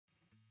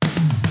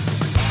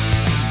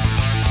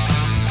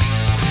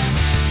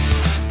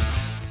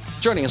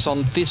Joining us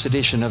on this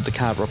edition of the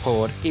Kart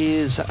Report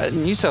is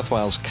New South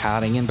Wales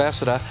karting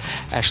ambassador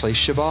Ashley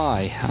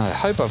Chebaia. I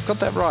hope I've got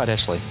that right,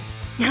 Ashley.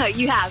 No,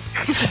 you have.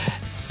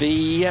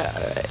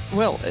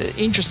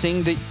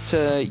 Interesting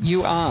that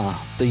you are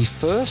the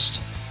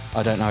first,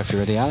 I don't know if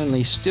you're the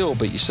only still,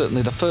 but you're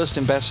certainly the first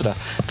ambassador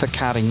for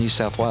Karting New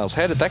South Wales.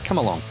 How did that come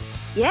along?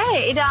 Yeah,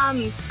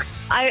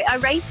 I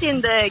raced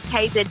in the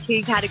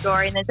KZ2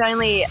 category, and there's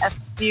only a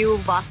few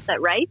of us that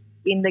race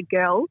in the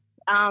girls.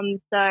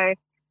 So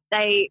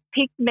they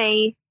picked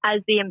me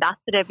as the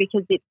ambassador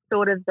because it's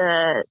sort of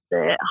the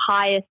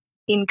highest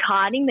in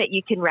karting that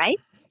you can race.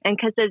 And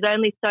because there's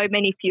only so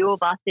many few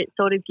of us, it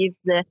sort of gives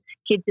the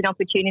kids an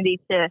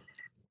opportunity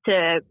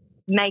to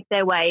make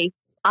their way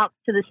up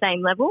to the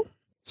same level.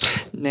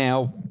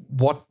 Now,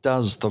 what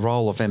does the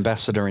role of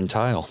ambassador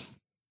entail?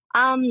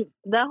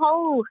 The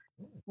whole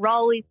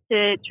role is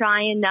to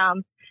try and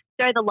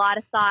show the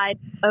lighter side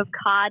of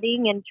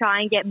karting and try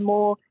and get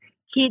more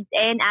kids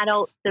and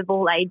adults of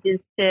all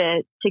ages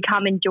to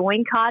come and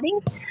join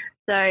karting.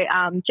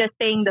 So just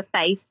being the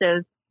face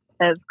of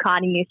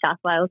Karting New South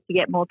Wales to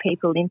get more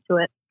people into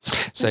it.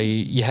 So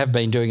you have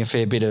been doing a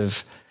fair bit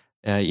of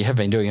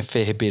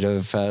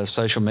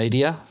social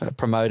media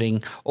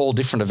promoting all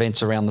different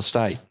events around the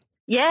state.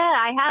 Yeah,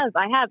 I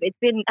have. It's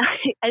been,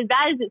 as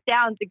bad as it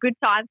sounds, a good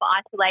time for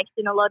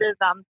isolation. A lot of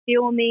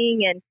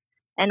filming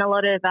and a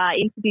lot of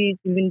interviews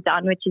have been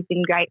done, which has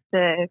been great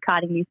for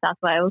Karting New South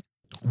Wales.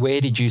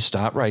 Where did you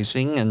start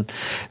racing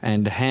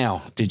and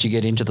how did you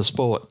get into the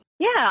sport?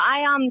 Yeah,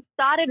 I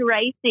started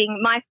racing.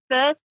 My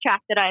first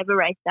track that I ever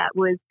raced at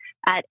was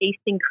at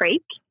Eastern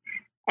Creek.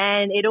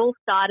 And it all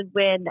started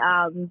when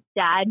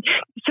Dad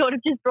sort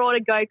of just brought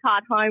a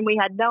go-kart home. We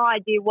had no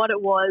idea what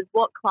it was,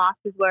 what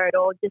classes were at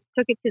all, just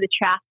took it to the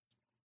track,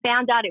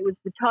 found out it was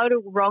the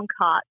total wrong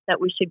kart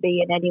that we should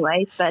be in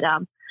anyways. But,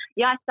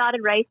 I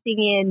started racing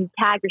in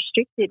tag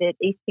restricted at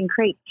Eastern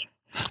Creek.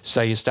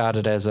 So you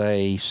started as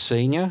a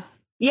senior?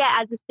 Yeah,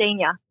 as a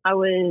senior. I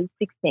was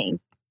 16.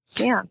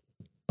 Yeah.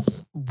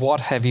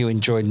 What have you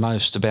enjoyed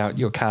most about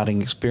your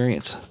karting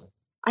experience?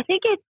 I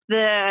think it's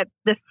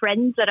the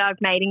friends that I've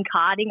made in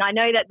karting. I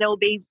know that there'll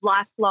be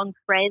lifelong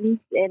friends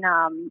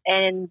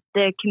and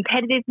the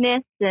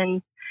competitiveness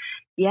and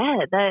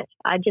that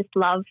I just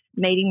love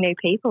meeting new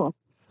people.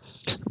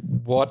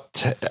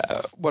 What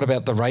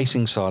about the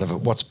racing side of it?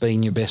 What's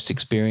been your best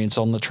experience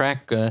on the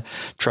track,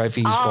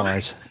 trophies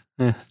wise?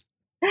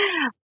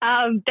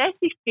 Best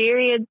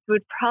experience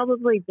would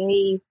probably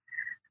be,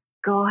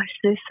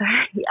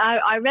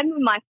 I remember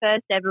my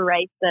first ever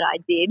race that I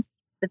did.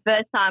 The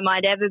first time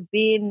I'd ever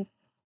been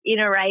in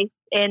a race,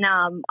 and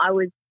I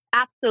was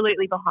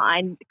absolutely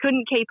behind,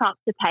 couldn't keep up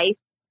the pace,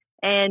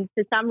 and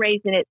for some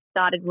reason it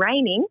started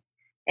raining,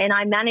 and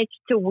I managed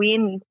to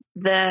win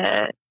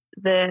the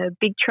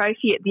big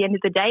trophy at the end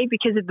of the day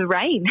because of the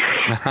rain.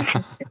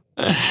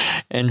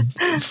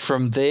 And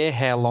from there,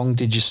 how long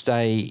did you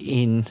stay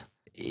in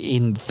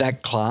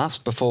that class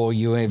before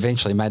you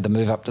eventually made the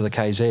move up to the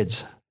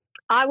KZs?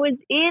 I was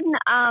in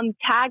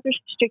tag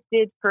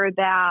restricted for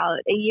about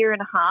a year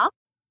and a half.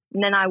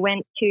 And then I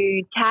went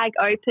to tag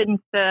open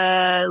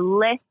for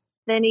less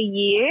than a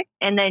year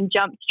and then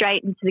jumped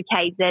straight into the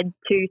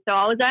KZ2. So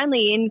I was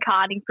only in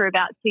karting for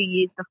about 2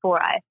 years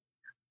before I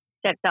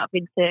stepped up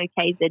into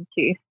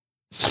KZ2.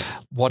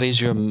 What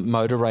is your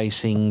motor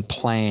racing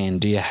plan?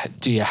 Do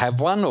you have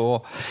one,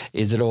 or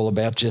is it all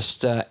about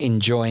just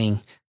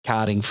enjoying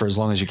karting for as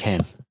long as you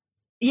can?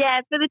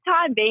 Yeah, for the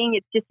time being,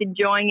 it's just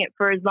enjoying it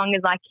for as long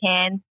as I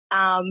can.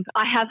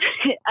 I have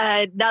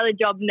another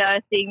job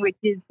nursing, which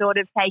is sort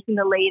of taking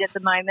the lead at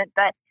the moment.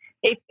 But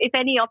if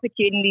any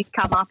opportunities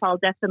come up, I'll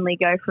definitely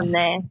go from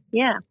there.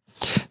 Yeah.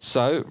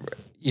 So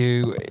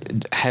you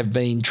have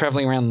been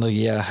travelling around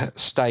the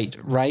state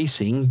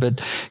racing,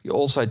 but you're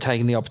also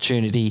taking the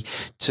opportunity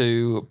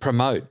to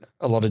promote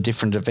a lot of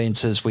different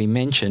events, as we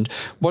mentioned.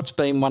 What's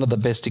been one of the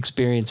best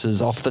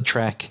experiences off the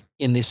track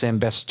in this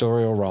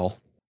ambassadorial role?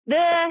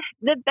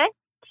 The best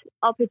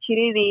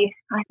opportunity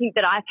I think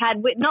that I've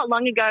had, not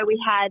long ago we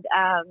had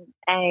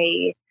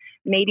a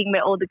meeting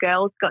where all the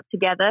girls got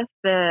together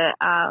for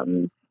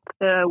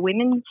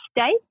Women's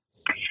Day,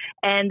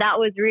 and that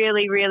was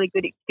really, really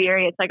good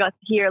experience. I got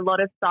to hear a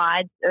lot of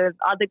sides of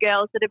other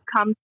girls that have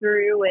come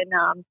through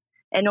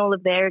and all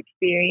of their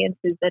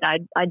experiences that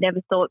I never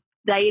thought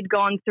they had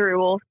gone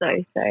through also.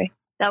 So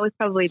that was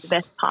probably the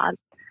best part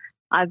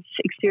I've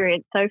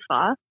experienced so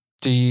far.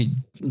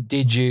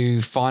 Did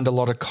you find a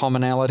lot of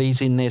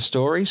commonalities in their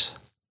stories?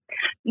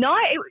 No,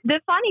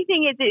 the funny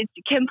thing is it's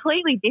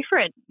completely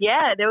different.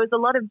 Yeah, there was a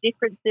lot of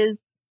differences.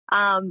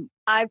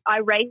 I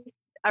raced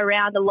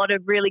around a lot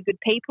of really good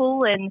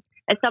people, and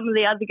some of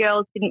the other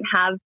girls didn't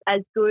have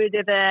as good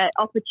of an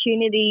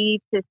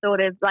opportunity to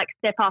sort of like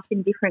step up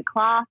in different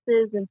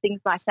classes and things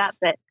like that.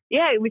 But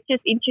yeah, it was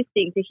just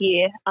interesting to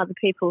hear other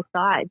people's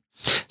sides.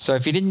 So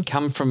if you didn't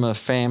come from a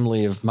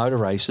family of motor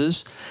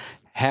racers,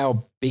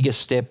 how big a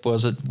step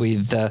was it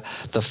with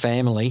the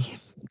family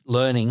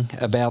learning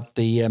about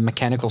the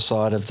mechanical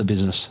side of the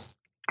business?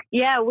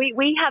 Yeah,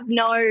 we have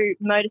no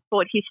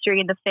motorsport history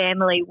in the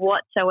family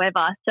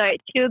whatsoever. So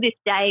till this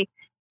day,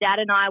 Dad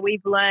and I,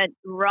 we've learned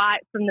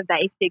right from the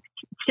basics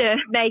to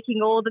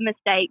making all the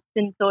mistakes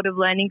and sort of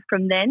learning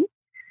from them.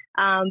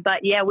 But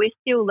yeah, we're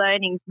still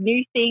learning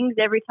new things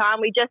every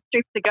time. We just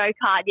stripped the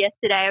go-kart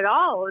yesterday. I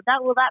go,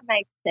 that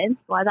makes sense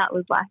why that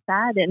was like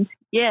that. And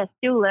yeah,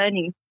 still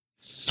learning.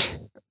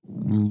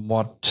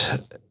 What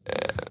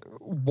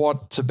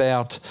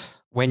about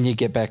when you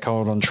get back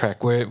out on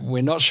track?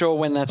 We're not sure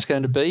when that's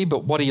going to be,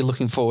 but what are you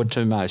looking forward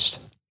to most?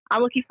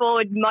 I'm looking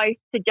forward most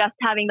to just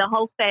having the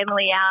whole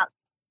family out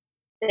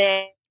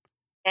there,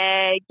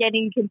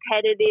 getting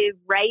competitive,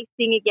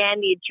 racing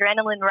again, the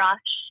adrenaline rush,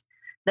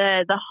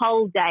 the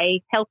whole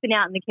day, helping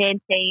out in the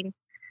canteen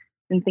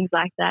and things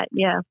like that,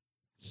 yeah.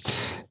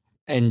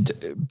 And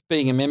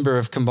being a member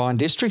of Combined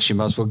Districts, you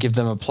might as well give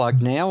them a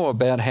plug now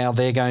about how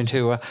they're going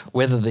to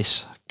weather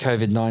this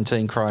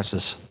COVID-19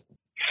 crisis.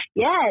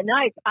 Yeah, no,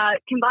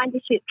 Combined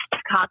Districts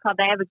Car Club,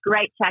 they have a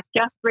great track,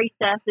 just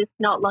resurfaced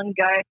not long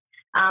ago.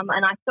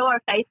 And I saw a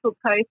Facebook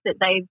post that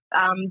they've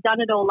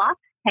done it all up,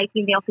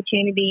 taking the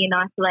opportunity in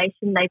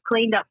isolation. They've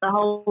cleaned up the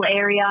whole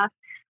area.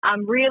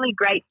 Really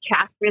great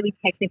track, really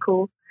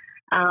technical.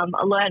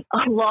 I learned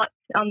a lot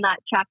on that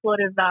track, a lot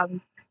of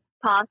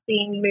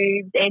passing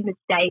moves and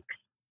mistakes.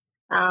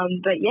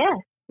 But yeah,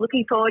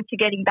 looking forward to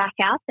getting back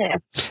out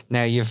there.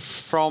 Now, you're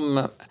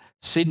from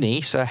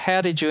Sydney, so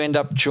how did you end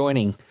up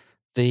joining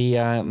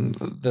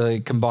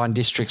the Combined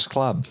Districts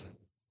Club?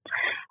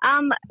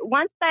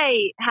 Once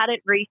they had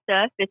it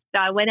resurfaced,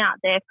 I went out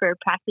there for a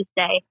practice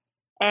day,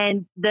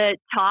 and the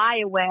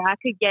tyre wear, I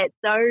could get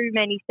so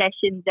many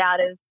sessions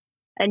out of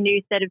a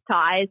new set of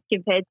tyres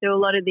compared to a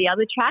lot of the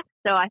other tracks.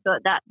 So I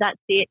thought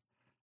that's it.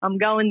 I'm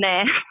going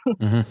there.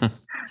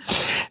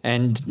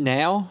 And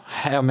now,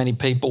 how many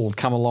people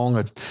come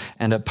along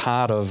and are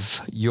part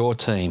of your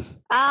team?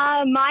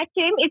 My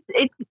team,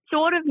 it's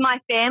sort of my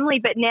family,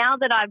 but now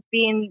that I've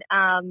been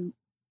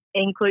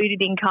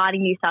included in Karting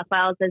New South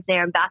Wales as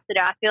their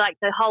ambassador, I feel like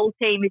the whole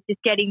team is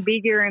just getting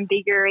bigger and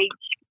bigger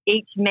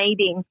each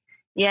meeting.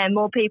 Yeah,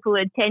 more people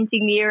are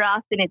tenting near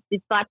us, and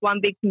it's like one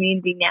big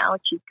community now,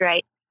 which is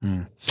great.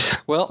 Mm.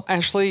 Well,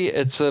 Ashley,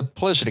 it's a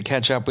pleasure to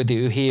catch up with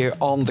you here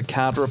on the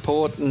Kart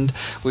Report, and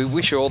we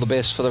wish you all the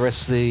best for the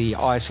rest of the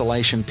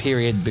isolation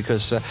period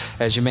because,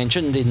 as you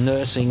mentioned, in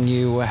nursing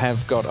you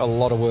have got a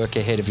lot of work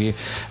ahead of you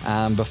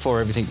before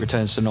everything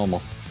returns to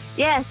normal.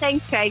 Yeah,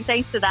 thanks, Craig.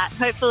 Thanks for that.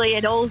 Hopefully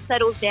it all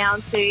settles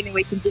down soon and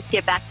we can just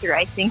get back to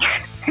racing.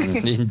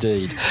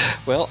 Indeed.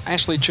 Well,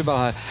 Ashley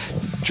Chebaia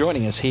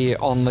joining us here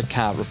on the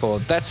Kart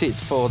Report. That's it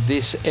for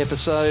this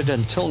episode.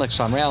 Until next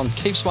time round,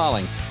 keep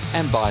smiling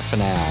and bye for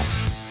now.